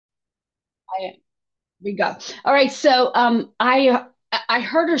I, we go. All right. So I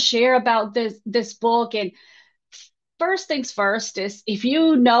heard her share about this book, and first things first is if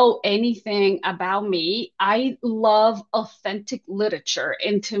you know anything about me, I love authentic literature.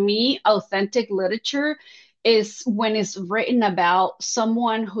 And to me, authentic literature is when it's written about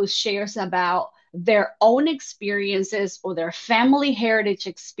someone who shares about their own experiences or their family heritage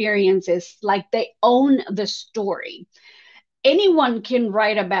experiences, like they own the story. Anyone can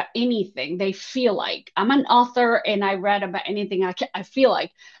write about anything they feel like. I'm an author and I read about anything I feel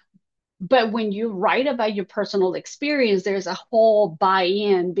like. But when you write about your personal experience, there's a whole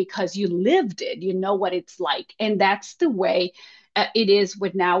buy-in because you lived it, you know what it's like. And that's the way it is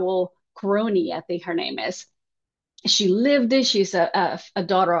with Nawal Qarooni, I think her name is. She lived it. She's a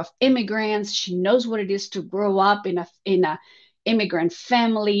daughter of immigrants. She knows what it is to grow up in a immigrant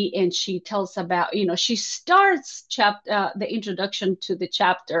family, and she tells about, she starts the introduction to the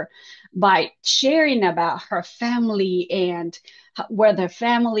chapter by sharing about her family and where their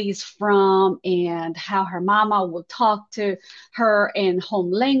family is from and how her mama will talk to her in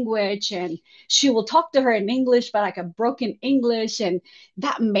home language, and she will talk to her in English but like a broken English, and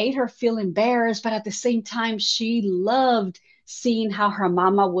that made her feel embarrassed, but at the same time, she loved seeing how her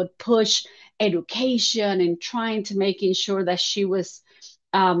mama would push education and trying to making sure that she was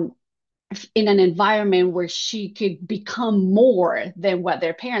um, in an environment where she could become more than what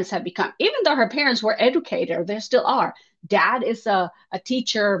their parents had become. Even though her parents were educated, they still are. Dad is a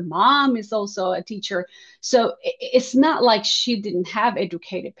teacher, mom is also a teacher. So it's not like she didn't have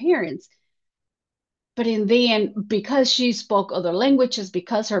educated parents. But in the end, because she spoke other languages,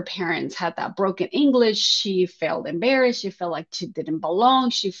 because her parents had that broken English, she felt embarrassed. She felt like she didn't belong.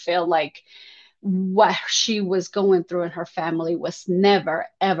 She felt like what she was going through in her family was never,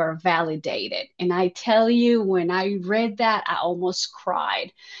 ever validated. And I tell you, when I read that, I almost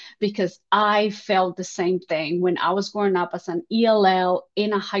cried because I felt the same thing when I was growing up as an ELL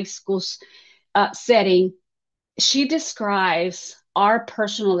in a high school setting. She describes our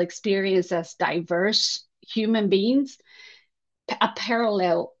personal experience as diverse human beings, a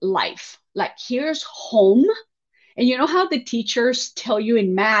parallel life. Like here's home. And you know how the teachers tell you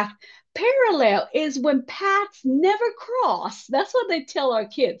in math, parallel is when paths never cross. That's what they tell our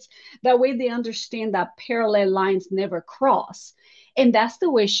kids. That way they understand that parallel lines never cross. And that's the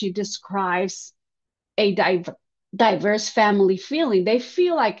way she describes a diverse family feeling. They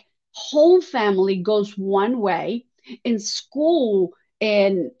feel like whole family goes one way in school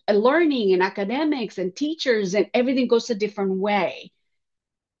and learning and academics and teachers and everything goes a different way.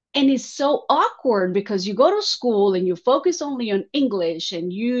 And it's so awkward because you go to school and you focus only on English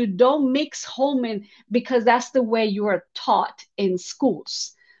and you don't mix home and because that's the way you are taught in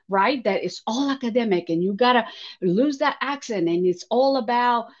schools, right? That it's all academic and you gotta lose that accent and it's all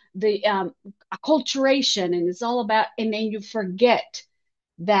about the acculturation and it's all about, and then you forget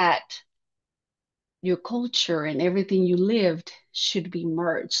that your culture and everything you lived should be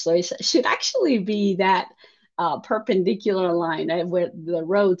merged. So it should actually be that perpendicular line where the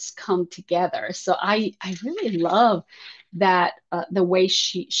roads come together. So I really love that the way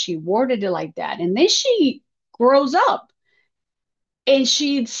she worded it like that. And then she grows up and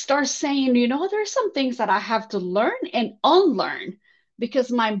she starts saying, there's some things that I have to learn and unlearn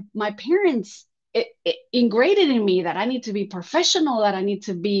because my parents it ingrained in me that I need to be professional, that I need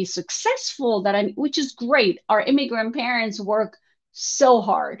to be successful, which is great. Our immigrant parents work so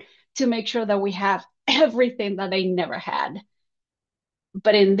hard to make sure that we have everything that they never had.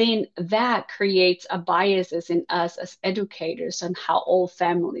 But and then that creates a biases in us as educators on how all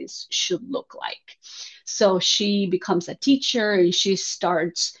families should look like. So she becomes a teacher and she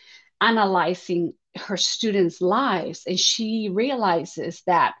starts analyzing her students' lives, and she realizes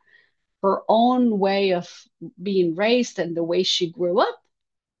that her own way of being raised and the way she grew up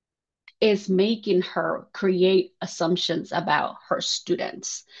is making her create assumptions about her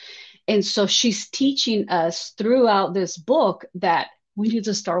students. And so she's teaching us throughout this book that we need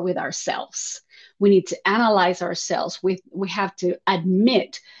to start with ourselves. We need to analyze ourselves. We have to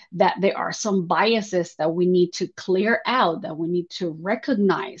admit that there are some biases that we need to clear out, that we need to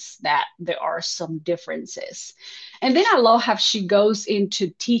recognize that there are some differences. And then I love how she goes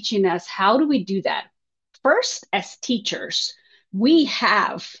into teaching us how do we do that. First, as teachers, we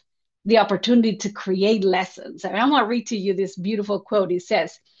have the opportunity to create lessons. And I'm going to read to you this beautiful quote. It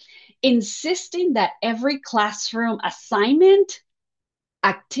says, insisting that every classroom assignment,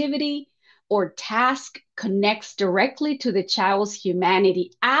 activity, or task connects directly to the child's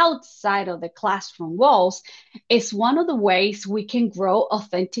humanity outside of the classroom walls is one of the ways we can grow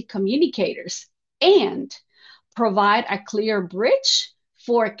authentic communicators and provide a clear bridge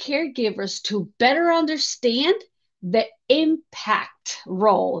for caregivers to better understand the impact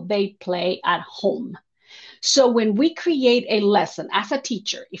role they play at home. So when we create a lesson as a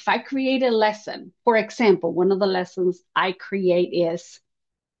teacher, if I create a lesson, for example, one of the lessons I create is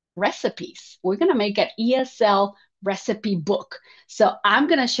recipes. We're going to make an ESL recipe book. So I'm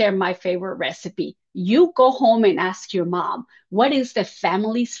going to share my favorite recipe. You go home and ask your mom, what is the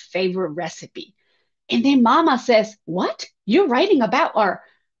family's favorite recipe? And then mama says, what? You're writing about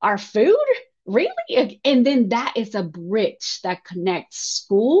our food? Really? And then that is a bridge that connects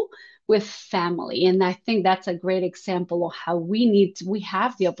school with family. And I think that's a great example of how we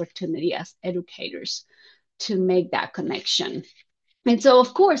have the opportunity as educators to make that connection. And so,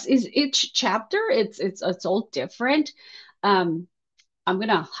 of course, is each chapter it's all different. Um, I'm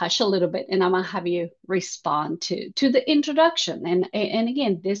gonna hush a little bit, and I'm gonna have you respond to the introduction. And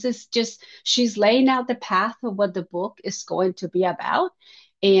again, this is just she's laying out the path of what the book is going to be about,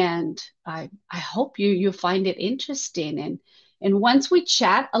 and I hope you find it interesting. And once we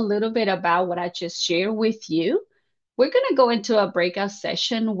chat a little bit about what I just shared with you, we're gonna go into a breakout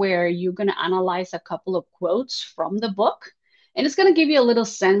session where you're gonna analyze a couple of quotes from the book, and it's gonna give you a little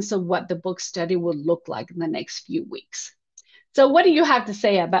sense of what the book study will look like in the next few weeks. So, what do you have to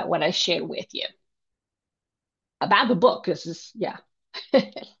say about what I shared with you about the book? This is, yeah.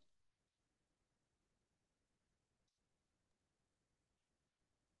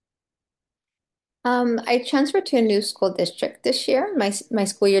 I transferred to a new school district this year. My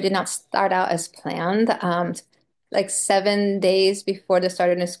school year did not start out as planned. Like 7 days before the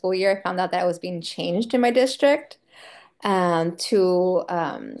start of the school year, I found out that I was being changed in my district to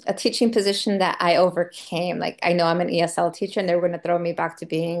a teaching position that I overcame. Like I know I'm an ESL teacher, and they were going to throw me back to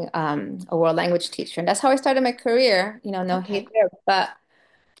being a world language teacher, and that's how I started my career. You know, no hate Okay. there, but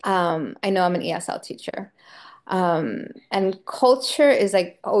I know I'm an ESL teacher. And culture is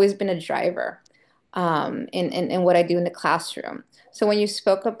like always been a driver in what I do in the classroom. So when you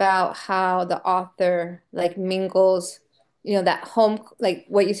spoke about how the author like mingles, you know, that home, like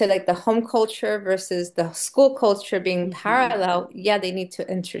what you said, like the home culture versus the school culture being Hmm. parallel, yeah, they need to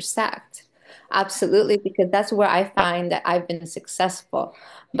intersect. Absolutely, because that's where I find that I've been successful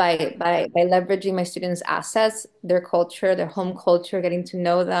by leveraging my students' assets, their culture, their home culture, getting to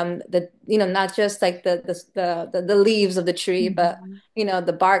know them, the you know, not just like the leaves of the tree, but Hmm. you know,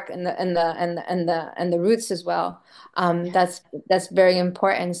 the bark and the roots as well. Yeah. That's very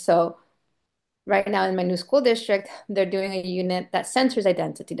important. So right now in my new school district, they're doing a unit that centers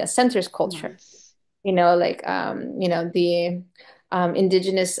identity, that centers culture. Nice. You know, like you know, the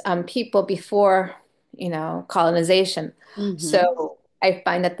indigenous people before, you know, colonization. Hmm. So I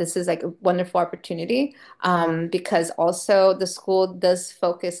find that this is like a wonderful opportunity because also the school does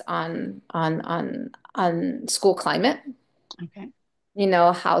focus on school climate, Okay. you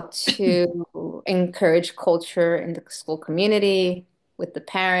know, how to encourage culture in the school community, with the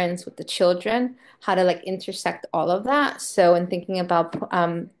parents, with the children, how to like intersect all of that. So, in thinking about,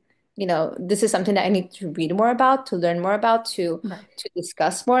 you know, this is something that I need to read more about, to learn more about, Right. to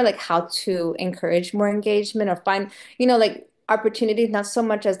discuss more, like how to encourage more engagement or find, you know, like opportunities, not so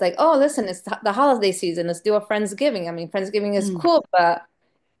much as like, oh, listen, it's the holiday season, let's do a Friendsgiving. I mean, Friendsgiving is Mm. cool, but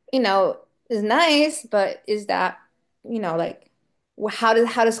you know, is nice, but is that, you know, like how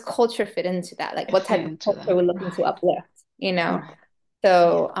does culture fit into that? Like what Fit type of into culture that. we're looking to Right. uplift, you know? Right. Yeah.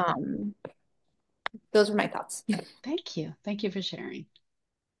 So those are my thoughts. Thank you. Thank you for sharing.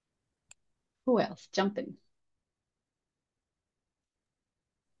 Who else? Jump in.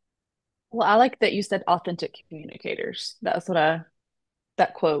 Well, I like that you said authentic communicators. That was what I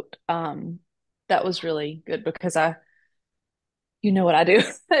that quote. That was really good because you know what I do.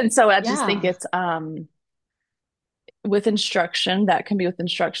 And so I just think Yeah. it's with instruction, that can be with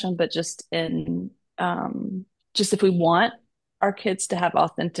instruction, but just if we want our kids to have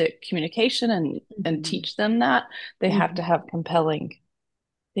authentic communication and Hmm. teach them that, they have to Hmm. have compelling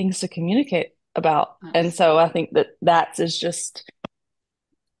things to communicate about. And so I Absolutely. think that that is just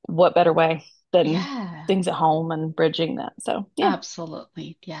what better way than Yeah. things at home and bridging that. So yeah.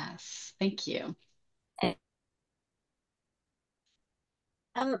 Absolutely. Yes. Thank you.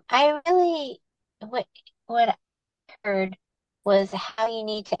 I really what I heard was how you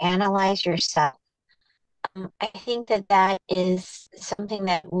need to analyze yourself. I think that that is something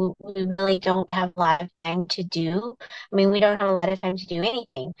that we really don't have a lot of time to do. I mean, we don't have a lot of time to do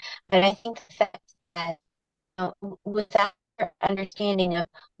anything, but I think the fact that without your understanding of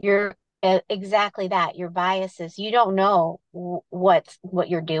your exactly that, your biases, you don't know what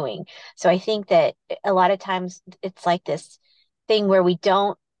you're doing. So I think that a lot of times it's like this thing where we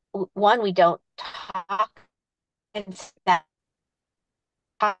don't talk and that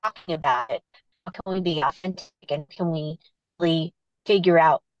talking about it, how can we be authentic and can we really figure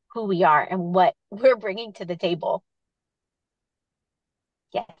out who we are and what we're bringing to the table?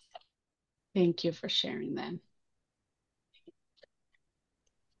 Yes. Thank you for sharing that.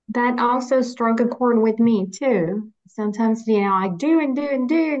 That also struck a chord with me too. Sometimes, I do and do and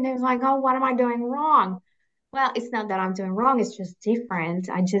do, and it's like, oh, what am I doing wrong? Well, it's not that I'm doing wrong, it's just different.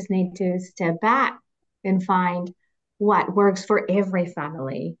 I just need to step back and find what works for every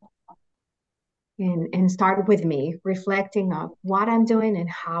family and start with me, reflecting on what I'm doing and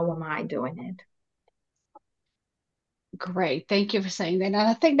how am I doing it. Great. Thank you for saying that. And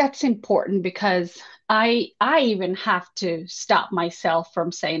I think that's important because I even have to stop myself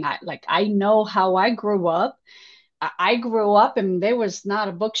from saying I know how I grew up. I grew up and there was not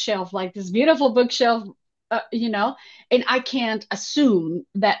a bookshelf like this beautiful bookshelf, and I can't assume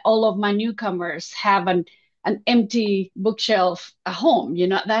that all of my newcomers have an empty bookshelf at home.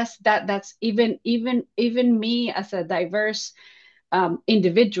 That's even me as a diverse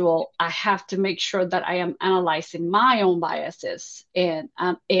individual. I have to make sure that I am analyzing my own biases and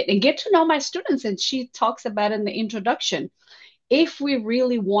get to know my students. And she talks about in the introduction, if we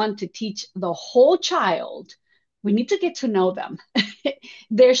really want to teach the whole child, we need to get to know them.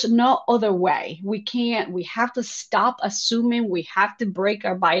 There's no other way. We have to stop assuming, we have to break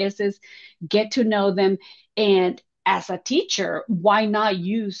our biases, get to know them. And as a teacher, why not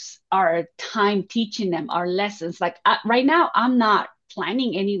use our time teaching them our lessons? Right now, I'm not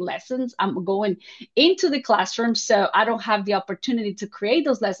planning any lessons. I'm going into the classroom, so I don't have the opportunity to create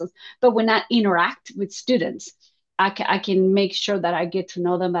those lessons. But when I interact with students, I can make sure that I get to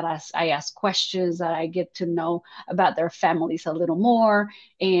know them, that I ask questions, that I get to know about their families a little more.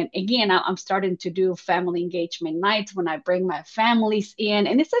 And again, I'm starting to do family engagement nights when I bring my families in.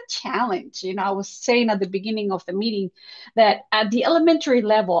 And it's a challenge. I was saying at the beginning of the meeting that at the elementary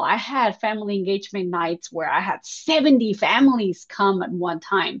level, I had family engagement nights where I had 70 families come at one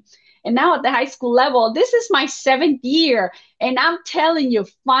time. And now at the high school level, this is my 7th year. And I'm telling you,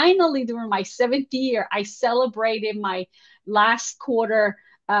 finally, during my 7th year, I celebrated my last quarter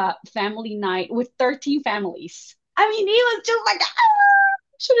family night with 13 families. I mean, it was just like,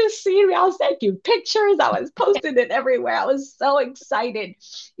 should have seen me. I was taking pictures. I was posting it everywhere. I was so excited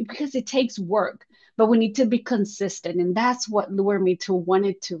because it takes work, but we need to be consistent. And that's what lured me to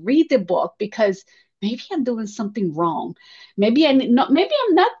wanted to read the book, because maybe I'm doing something wrong. Maybe maybe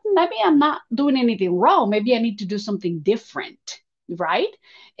I'm not doing anything wrong. Maybe I need to do something different. Right.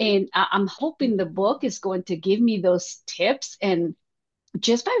 And I'm hoping the book is going to give me those tips. And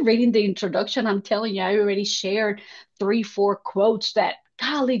just by reading the introduction, I'm telling you, I already shared 3, 4 quotes that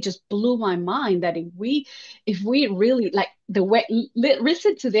golly just blew my mind. That if we really like the way,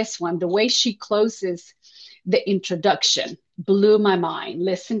 listen to this one, the way she closes the introduction blew my mind.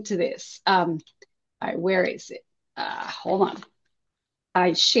 Listen to this. All right, where is it? Hold on.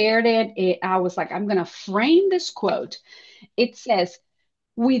 I shared it. I was like, I'm going to frame this quote. It says,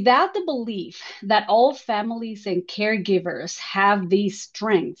 without the belief that all families and caregivers have these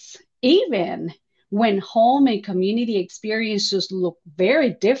strengths, even when home and community experiences look very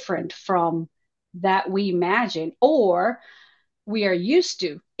different from that we imagine or we are used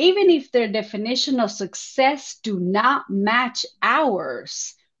to, even if their definition of success do not match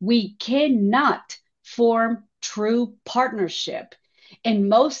ours, we cannot form true partnership. And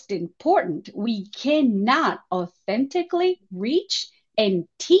most important, we cannot authentically reach and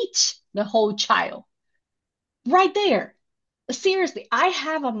teach the whole child. Right there. Seriously, I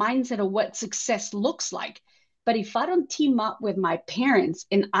have a mindset of what success looks like. But if I don't team up with my parents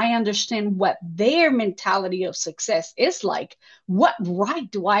and I understand what their mentality of success is like, what right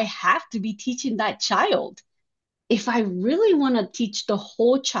do I have to be teaching that child? If I really want to teach the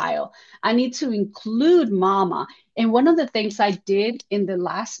whole child, I need to include mama. And one of the things I did in the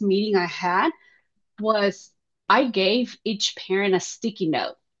last meeting I had was I gave each parent a sticky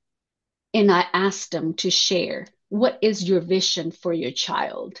note and I asked them to share, what is your vision for your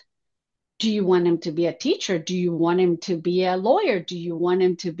child? Do you want him to be a teacher? Do you want him to be a lawyer? Do you want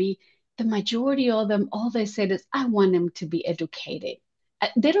him to be, the majority of them, all they said is, I want him to be educated.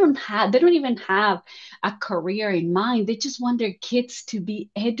 They don't even have a career in mind. They just want their kids to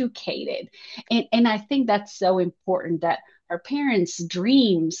be educated. And I think that's so important, that our parents'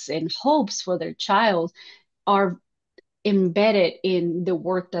 dreams and hopes for their child are embedded in the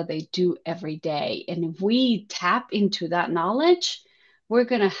work that they do every day. And if we tap into that knowledge, we're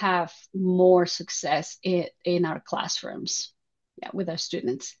going to have more success in our classrooms, yeah, with our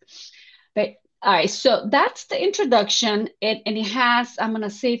students. But all right, so that's the introduction. And it has, I'm going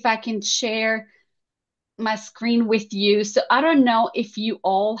to see if I can share my screen with you. So I don't know if you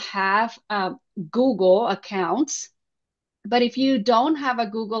all have Google accounts. But if you don't have a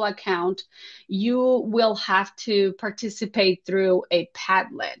Google account, you will have to participate through a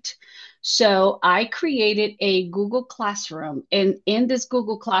Padlet. So I created a Google Classroom, and in this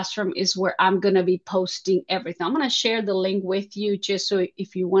Google Classroom is where I'm going to be posting everything. I'm going to share the link with you just so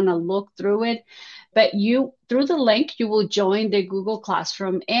if you want to look through it. But you, through the link, you will join the Google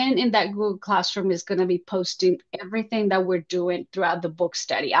Classroom, and in that Google Classroom is going to be posting everything that we're doing throughout the book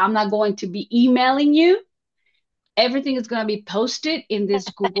study. I'm not going to be emailing you. Everything is going to be posted in this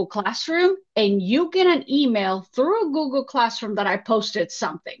Google Classroom, and you get an email through Google Classroom that I posted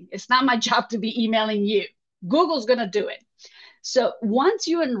something. It's not my job to be emailing you. Google's going to do it. So once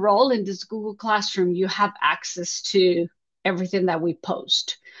you enroll in this Google Classroom, you have access to everything that we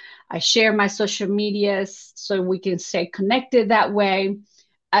post. I share my social medias so we can stay connected that way.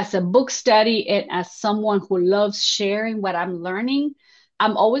 As a book study and as someone who loves sharing what I'm learning,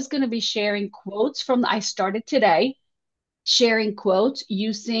 I'm always going to be sharing quotes from I Started Today, sharing quotes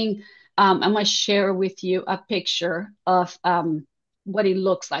using, I'm going to share with you a picture of what it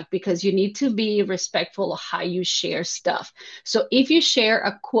looks like because you need to be respectful of how you share stuff. So if you share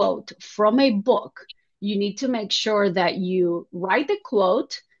a quote from a book, you need to make sure that you write the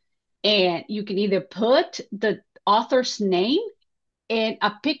quote and you can either put the author's name and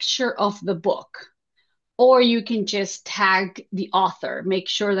a picture of the book, or you can just tag the author. Make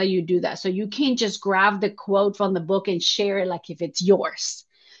sure that you do that. So you can't just grab the quote from the book and share it like if it's yours.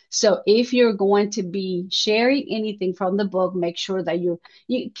 So if you're going to be sharing anything from the book, make sure that you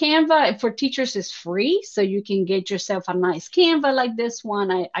Canva for teachers is free. So you can get yourself a nice Canva like this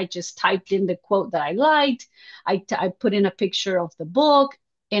one. I just typed in the quote that I liked. I put in a picture of the book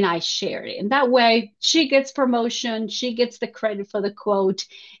and I shared it. And that way she gets promotion, she gets the credit for the quote,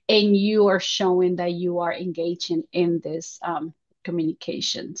 and you are showing that you are engaging in this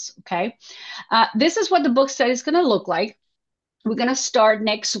communications. Okay. This is what the book study is going to look like. We're going to start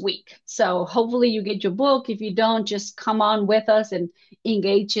next week. So hopefully you get your book. If you don't, just come on with us and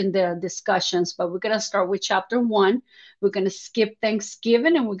engage in the discussions. But we're going to start with chapter 1. We're going to skip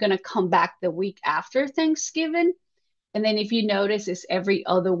Thanksgiving and we're going to come back the week after Thanksgiving. And then if you notice, it's every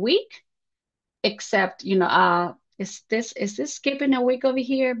other week, except, is this skipping a week over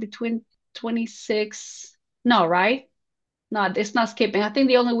here between 26? No, right? No, it's not skipping. I think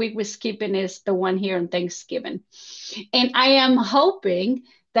the only week we're skipping is the one here on Thanksgiving. And I am hoping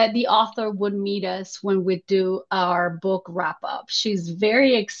that the author would meet us when we do our book wrap up. She's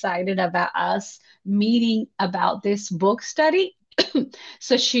very excited about us meeting about this book study.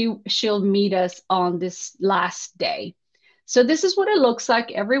 So she'll meet us on this last day. So this is what it looks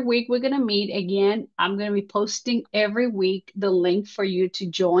like. Every week we're going to meet again. I'm going to be posting every week the link for you to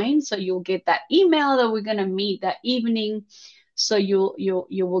join. So you'll get that email that we're going to meet that evening. So you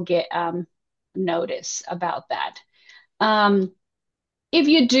will get notice about that. If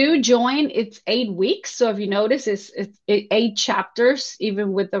you do join, it's 8 weeks. So if you notice, it's 8 chapters,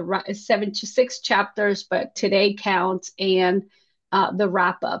 even with the 7 to 6 chapters, but today counts and the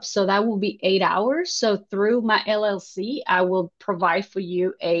wrap up. So that will be 8 hours. So through my LLC, I will provide for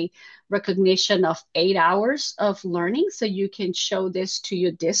you a recognition of 8 hours of learning. So you can show this to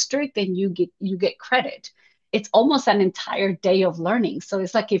your district and you get credit. It's almost an entire day of learning. So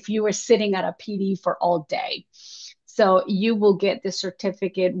it's like if you were sitting at a PD for all day. So you will get the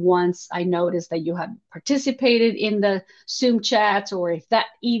certificate once I notice that you have participated in the Zoom chats, or if that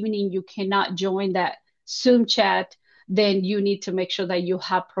evening you cannot join that Zoom chat, then you need to make sure that you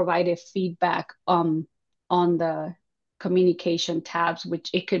have provided feedback on the communication tabs, which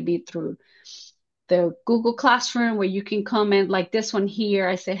it could be through the Google Classroom where you can comment like this one here.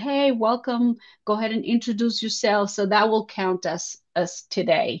 I say, hey, welcome. Go ahead and introduce yourself. So that will count as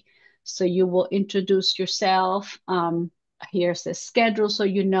today. So you will introduce yourself. Here's the schedule so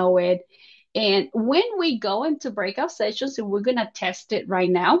you know it. And when we go into breakout sessions, and we're going to test it right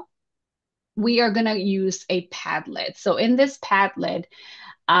now, we are going to use a Padlet. So in this Padlet,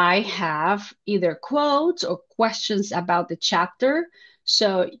 I have either quotes or questions about the chapter.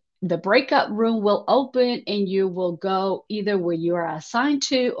 So the breakout room will open and you will go either where you are assigned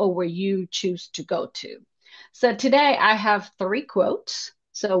to or where you choose to go to. So today I have 3 quotes.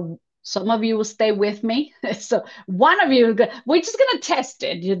 So some of you will stay with me. So one of you, we're just going to test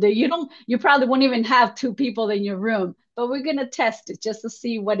it. You probably won't even have 2 people in your room, but we're going to test it just to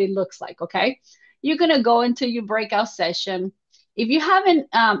see what it looks like. Okay. You're going to go into your breakout session. If you haven't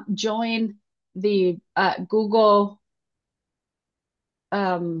joined the Google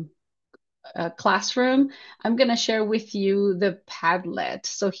Classroom, I'm going to share with you the Padlet.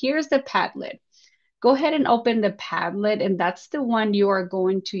 So here's the Padlet. go ahead and open the Padlet, and that's the one you are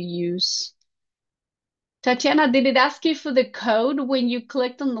going to use. Tatiana, did it ask you for the code when you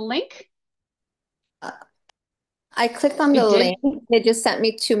clicked on the link? Uh, I clicked on It the did? link. It just sent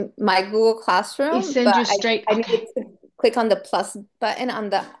me to my Google It Classroom, sends but you straight. I Okay, needed to click on the plus button on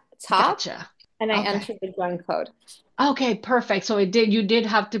the top gotcha. and I Okay. entered the join code. Okay, perfect. So it did, you did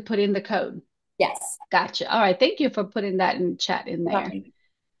have to put in the code. Yes. Gotcha. All right. Thank you for putting that in chat in there. Okay.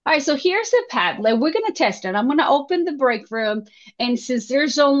 All right, so here's the Padlet. We're going to test it. I'm going to open the break room. And since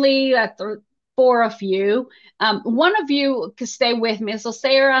there's only four of you, one of you can stay with me. So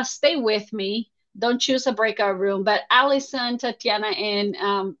Sarah, stay with me. Don't choose a breakout room. But Allison, Tatiana,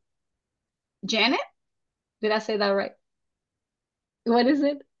 and Janet, did I say that right? What is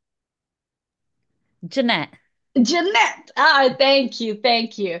it? Jeanette. Jeanette. Ah, thank you.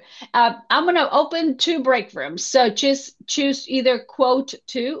 Thank you. I'm going to open two break rooms. So just choose either quote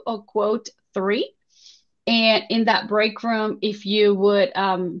two or quote three. And in that break room, if you would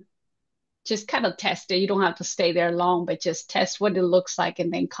just kind of test it, you don't have to stay there long, but just test what it looks like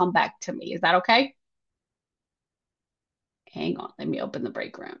and then come back to me. Is that okay? Hang on, let me open the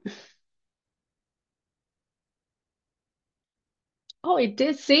break room. Oh, it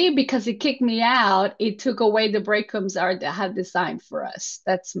did see because it kicked me out. It took away the break rooms that I had designed for us.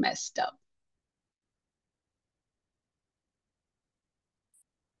 That's messed up.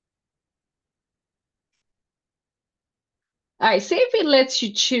 All right, see if it lets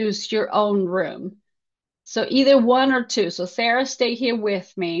you choose your own room. So either one or two. So Sarah, stay here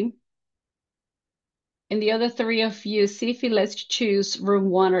with me. And the other three of you, see if it lets you choose room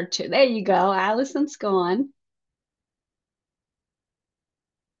one or two. There you go. Allison's gone.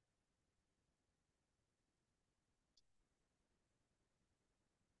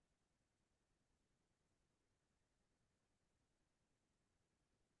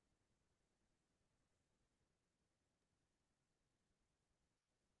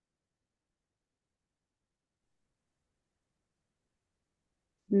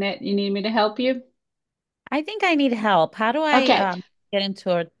 Net, you need me to help you? I think I need help. How do I Okay. get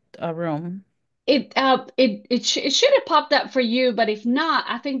into a room? It should have popped up for you, but if not,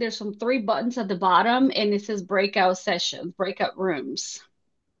 I think there's some three buttons at the bottom and it says breakout sessions, breakout rooms.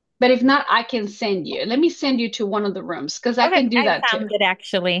 But if not, I can send you. Let me send you to one of the rooms because I Okay, can do I that too. found it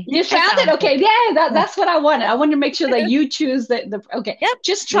actually. You I found it? found it. Okay, yeah, Yeah. that's what I wanted. I wanted to make sure that you choose the okay. Yep.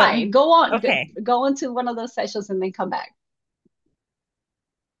 Just Let try it. me. Go on, Okay. go into one of those sessions and then come back.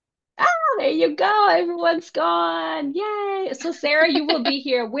 Oh, there you go. Everyone's gone. Yay. So Sarah, you will be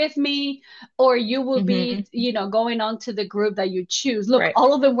here with me, or you will be, Hmm. going on to the group that you choose. Look, Right.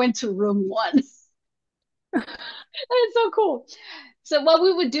 all of them went to room one. It's so cool. So what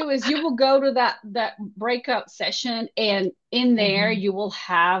we would do is you will go to that breakout session, and in there Hmm.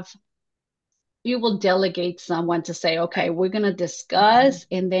 you will delegate someone to say, okay, Right. we're going to Hmm. discuss,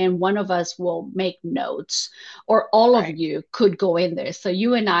 and then one of us will make notes, or all of Right. you could go in there. So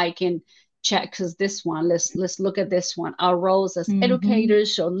you and I can check because this one, let's look at this one. Our roles as Hmm.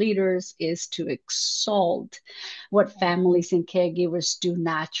 educators or leaders is to exalt what families and caregivers do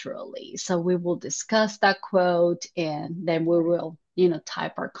naturally. So we will discuss that quote and then we Right. will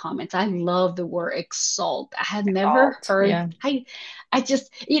type our comments. I love the word exalt. I had never Salt. heard. Yeah. I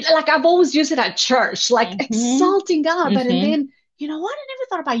just, like I've always used it at church, like Hmm. exalting God. But and Hmm. then, you know what? I never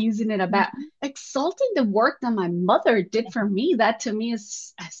thought about using it about Hmm. exalting the work that my mother did for me. That to me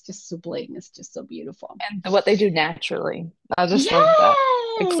is it's just sublime. It's just so beautiful. And what they do naturally. I just love that.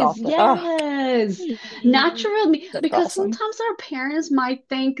 Yes, Exalted. Oh, yes. Naturally, that's because awesome. sometimes our parents might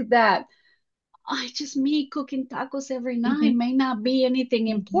think that I just me cooking tacos every night Hmm. may not be anything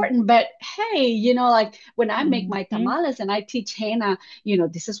Hmm. important, but hey, like when I make my Hmm. tamales and I teach Hannah,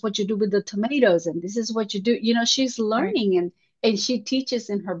 this is what you do with the tomatoes and this is what you do. She's Right. learning and she teaches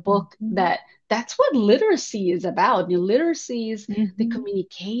in her book Hmm. that that's what literacy is about. Literacy is the Hmm.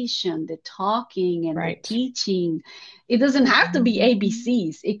 communication, the talking, and the Right. teaching. It doesn't have to be Hmm.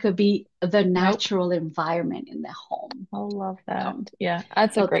 ABCs. It could be the Nope. natural environment in the home. I love that. So, Yeah,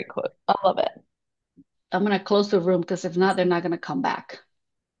 that's a so great quote. I love it. I'm gonna close the room because if not, they're not gonna come back.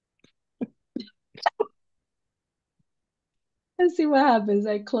 Let's see what happens.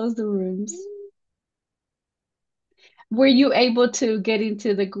 I close the rooms. Were you able to get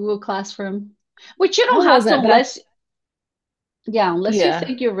into the Google Classroom? Which you I don't have to wasn't, but I, unless you yeah.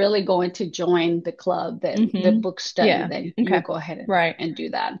 think you're really going to join the club, then the Hmm. book study, Yeah. then you Okay. go ahead Right. and do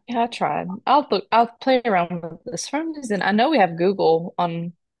that. Yeah, I tried. I'll play around with this for some reason. I know we have Google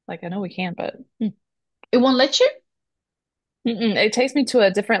on, like, I know we can, but It won't let you? it takes me to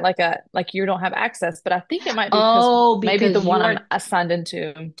a different, like you don't have access, but I think it might be because Oh, maybe the because one you I'm are assigned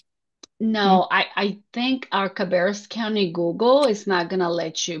into. No, I think our Cabarrus County Google is not gonna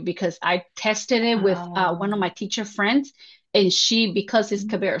let you because I tested it with one of my teacher friends, and she, because it's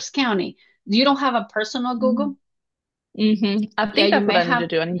Cabarrus County, you don't have a personal Google? I Yeah, think that's what I need to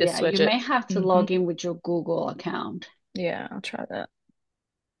do. I need to you switch may it. have to Hmm. log in with your Google account. Yeah, I'll try that.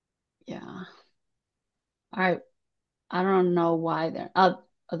 Yeah. I I don't know why are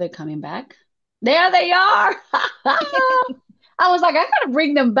they coming back? There they are. I was like, I gotta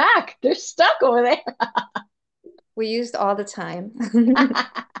bring them back. They're stuck over there. We used all the time.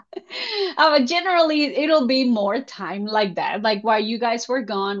 Generally, it'll be more time like that. Like while you guys were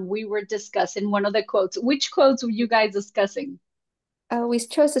gone, we were discussing one of the quotes. Which quotes were you guys discussing? Oh, we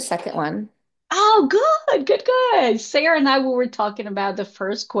chose the second one. Oh, good, good, good. Sarah and I we were talking about the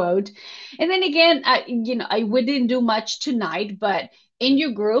first quote. And then again, we didn't do much tonight, but in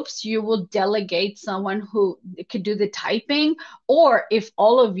your groups, you will delegate someone who could do the typing, or if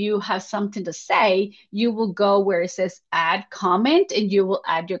all of you have something to say, you will go where it says add comment and you will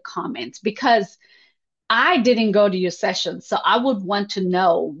add your comments because I didn't go to your session, so I would want to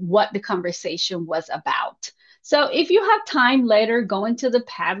know what the conversation was about. So if you have time later, go into the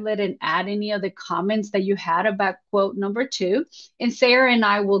Padlet and add any of the comments that you had about quote number two. And Sarah and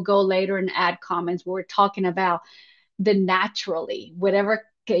I will go later and add comments. We're talking about the naturally, whatever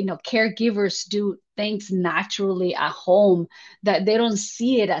caregivers do things naturally at home that they don't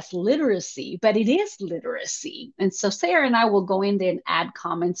see it as literacy, but it is literacy. And so Sarah and I will go in there and add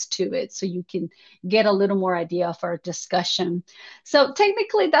comments to it so you can get a little more idea of our discussion. So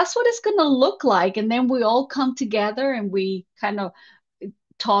technically that's what it's going to look like, and then we all come together and we kind of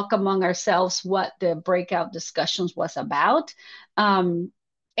talk among ourselves what the breakout discussions was about. Um,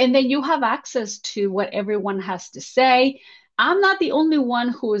 and then you have access to what everyone has to say. I'm not the only one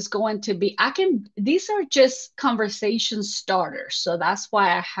who is going to be, these are just conversation starters. So that's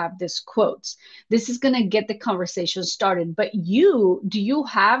why I have these quotes. This is going to get the conversation started. But do you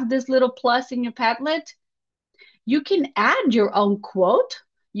have this little plus in your Padlet? You can add your own quote,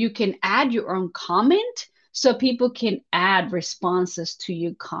 you can add your own comment, so people can add responses to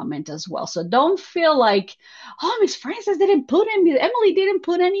your comment as well. So don't feel like, oh, Miss Francis didn't put any, Emily didn't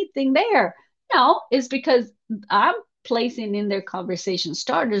put anything there. No, it's because I'm placing in their conversation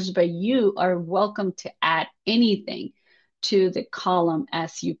starters, but you are welcome to add anything to the column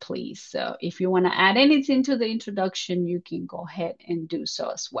as you please. So if you want to add anything to the introduction, you can go ahead and do so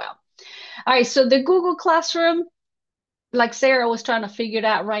as well. All right, so the Google Classroom, like Sarah was trying to figure it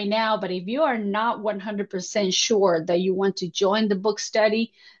out right now, but if you are not 100% sure that you want to join the book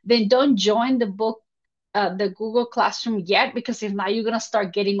study, then don't join the Google Classroom yet, because if not, you're going to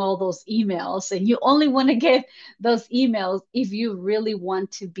start getting all those emails, and you only want to get those emails if you really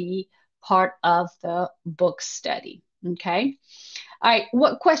want to be part of the book study. Okay. All right.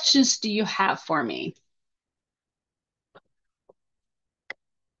 What questions do you have for me?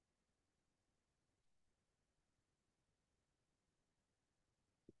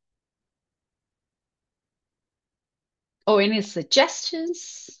 Or any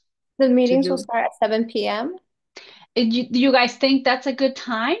suggestions The to meetings will do? start at 7 p.m. Do you guys think that's a good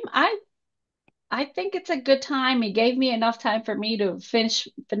time? I think it's a good time. It gave me enough time for me to finish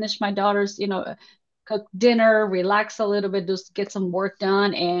my daughter's, cook dinner, relax a little bit, just get some work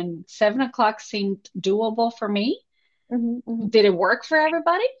done. And 7 o'clock seemed doable for me. Did it work for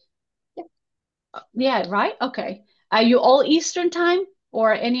everybody? Yeah. Yeah, right? Okay. Are you all Eastern time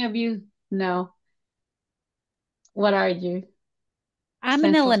or any of you? No. What are you? I'm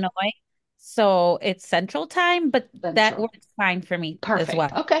in Central? Illinois, so it's Central Time, but that Central. works fine for me as Perfect. well.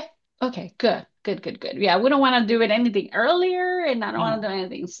 Okay. Okay. Good. Good. Good. Good. Yeah, we don't want to do it anything earlier, and I don't want to No. do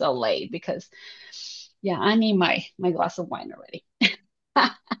anything so late because, yeah, I need my glass of wine already.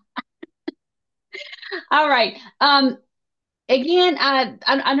 All right. Again, I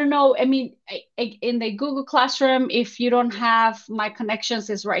don't know. I mean, in the Google Classroom, if you don't have my connections,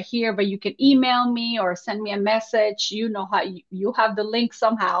 is right here, but you can email me or send me a message. You know how you have the link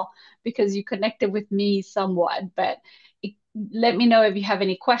somehow because you connected with me somewhat. But it, let me know if you have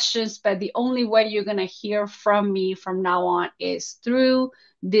any questions. But the only way you're going to hear from me from now on is through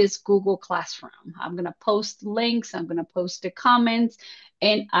this Google Classroom. I'm going to post links, I'm going to post the comments,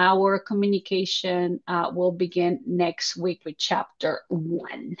 and our communication will begin next week with chapter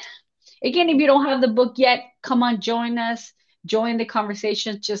 1. Again, if you don't have the book yet, come on, join us, join the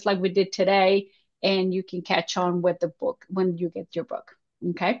conversation just like we did today, and you can catch on with the book when you get your book.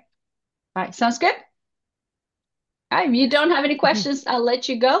 Okay. All right. Sounds good. All right. If you don't have any questions, I'll let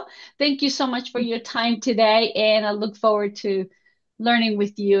you go. Thank you so much for your time today, and I look forward to learning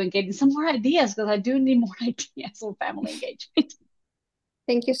with you and getting some more ideas, because I do need more ideas for family engagement.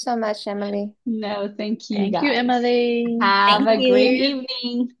 Thank you so much, Emily. No, thank you Thank you, guys. Emily. Have Thank a great you.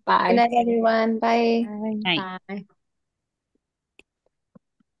 evening. Good Bye. night, everyone. Bye. Bye. Night. Bye.